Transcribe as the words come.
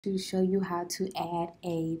To show you how to add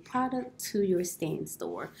a product to your Stan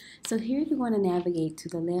store. So here you're going to navigate to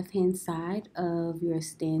the left hand side of your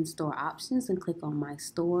Stan store options and click on my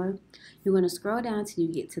store. You're going to scroll down till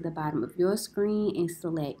you get to the bottom of your screen and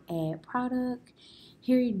select add product.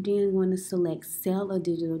 Here you're then going to select sell or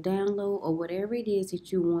digital download or whatever it is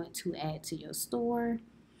that you want to add to your store.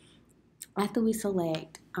 After we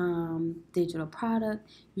select digital product,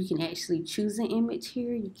 you can actually choose an image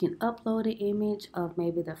here. You can upload an image of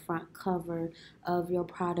maybe the front cover of your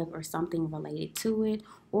product or something related to it,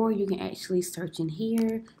 or you can actually search in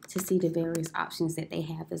here to see the various options that they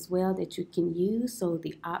have as well that you can use. So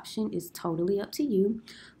the option is totally up to you.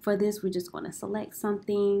 For this, we're just going to select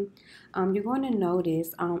something. You're going to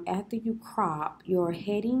notice after you crop your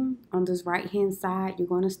heading on this right hand side, you're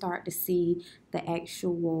going to start to see the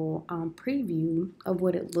actual preview of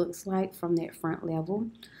what it looks like from that front level.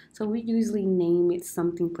 So we usually name it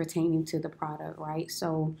something pertaining to the product, right?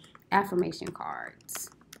 So affirmation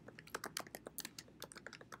cards.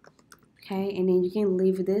 Okay, and then you can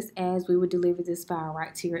leave this as we would deliver this file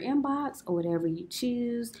right to your inbox or whatever you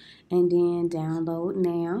choose, and then download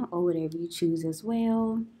now or whatever you choose as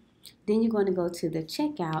well. Then you're going to go to the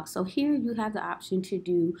checkout. So here you have the option to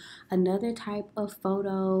do another type of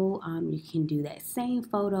photo. You can do that same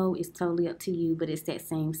photo. It's totally up to you, but it's that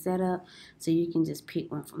same setup. So you can just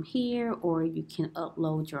pick one from here, or you can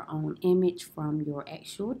upload your own image from your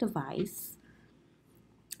actual device.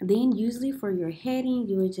 Then usually for your heading,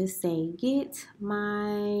 you would just say, get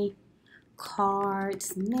my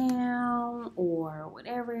cards now, or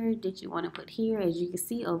whatever that you want to put here. As you can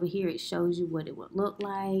see over here, it shows you what it would look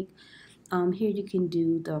like. Here you can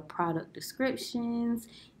do the product descriptions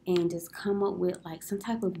and just come up with like some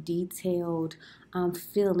type of detailed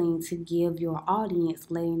feeling to give your audience,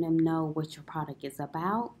 letting them know what your product is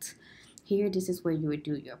about. Here, this is where you would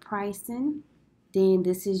do your pricing. Then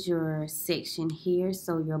this is your section here,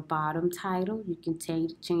 so your bottom title, you can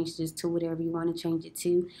change this to whatever you want to change it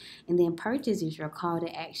to. And then purchase is your call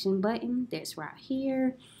to action button, that's right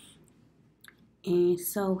here. And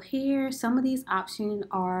so here, some of these options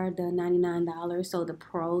are the $99, so the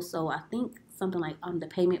Pro, so I think something like the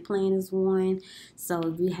payment plan is one. So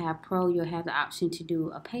if you have Pro, you'll have the option to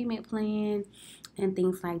do a payment plan and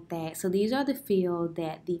things like that. So these are the fields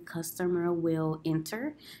that the customer will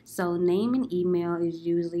enter. So name and email is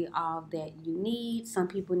usually all that you need. Some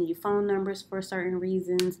people need phone numbers for certain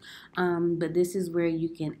reasons, but this is where you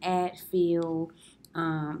can add field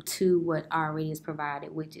to what already is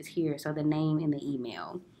provided, which is here, so the name and the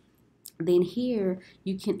email. Then here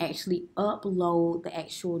you can actually upload the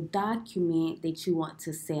actual document that you want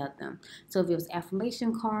to sell them. So if it was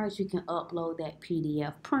affirmation cards, you can upload that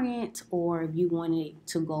PDF print, or if you wanted it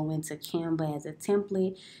to go into Canva as a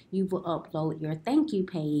template, you will upload your thank you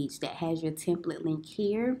page that has your template link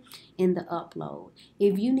here in the upload.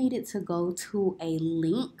 If you needed to go to a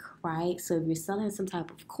link, right? So if you're selling some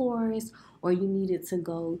type of course, or you needed to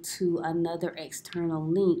go to another external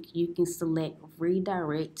link, you can select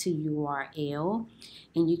redirect to URL,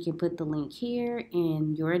 and you can put the link here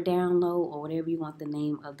in your download or whatever you want the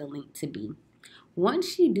name of the link to be.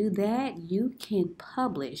 Once you do that, you can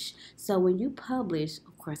publish. So when you publish,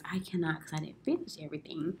 of course I cannot because I didn't finish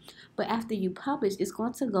everything, but after you publish, it's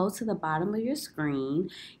going to go to the bottom of your screen,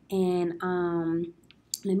 and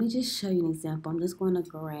let me just show you an example. I'm just going to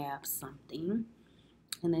grab something,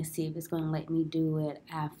 and let's see if it's going to let me do it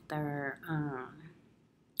after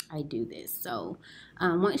I do this. So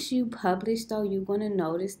once you publish, though, you're going to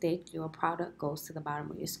notice that your product goes to the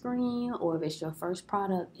bottom of your screen, or if it's your first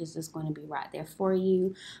product, it's just going to be right there for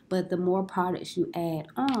you. But the more products you add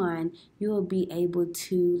on, you'll be able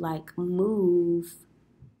to like move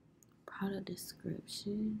product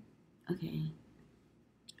description. Okay.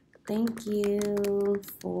 Thank you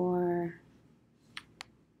for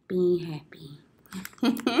being happy.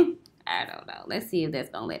 I don't know. Let's see if that's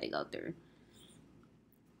going to let it go through.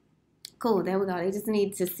 Cool, there we go. They just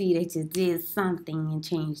need to see that you did something and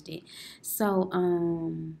changed it. So,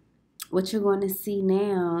 what you're going to see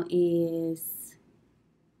now is,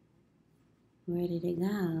 where did it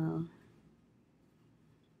go?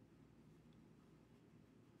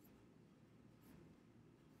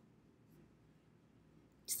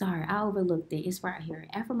 Sorry, I overlooked it. It's right here,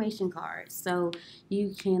 affirmation cards. So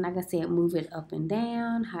you can, like I said, move it up and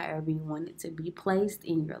down, however you want it to be placed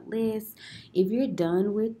in your list. If you're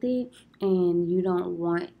done with it and you don't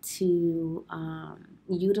want to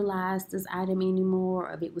utilize this item anymore,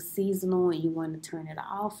 or if it was seasonal and you want to turn it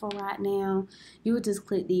off for right now, you would just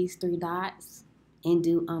click these three dots and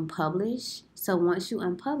do unpublish. So once you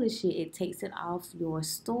unpublish it, it takes it off your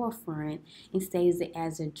storefront and stays it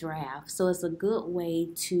as a draft. So it's a good way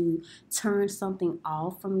to turn something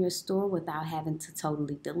off from your store without having to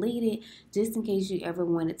totally delete it. Just in case you ever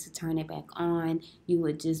wanted to turn it back on, you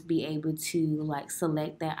would just be able to like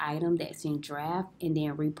select that item that's in draft and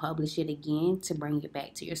then republish it again to bring it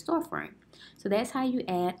back to your storefront. So that's how you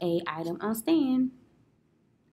add a item on Stan.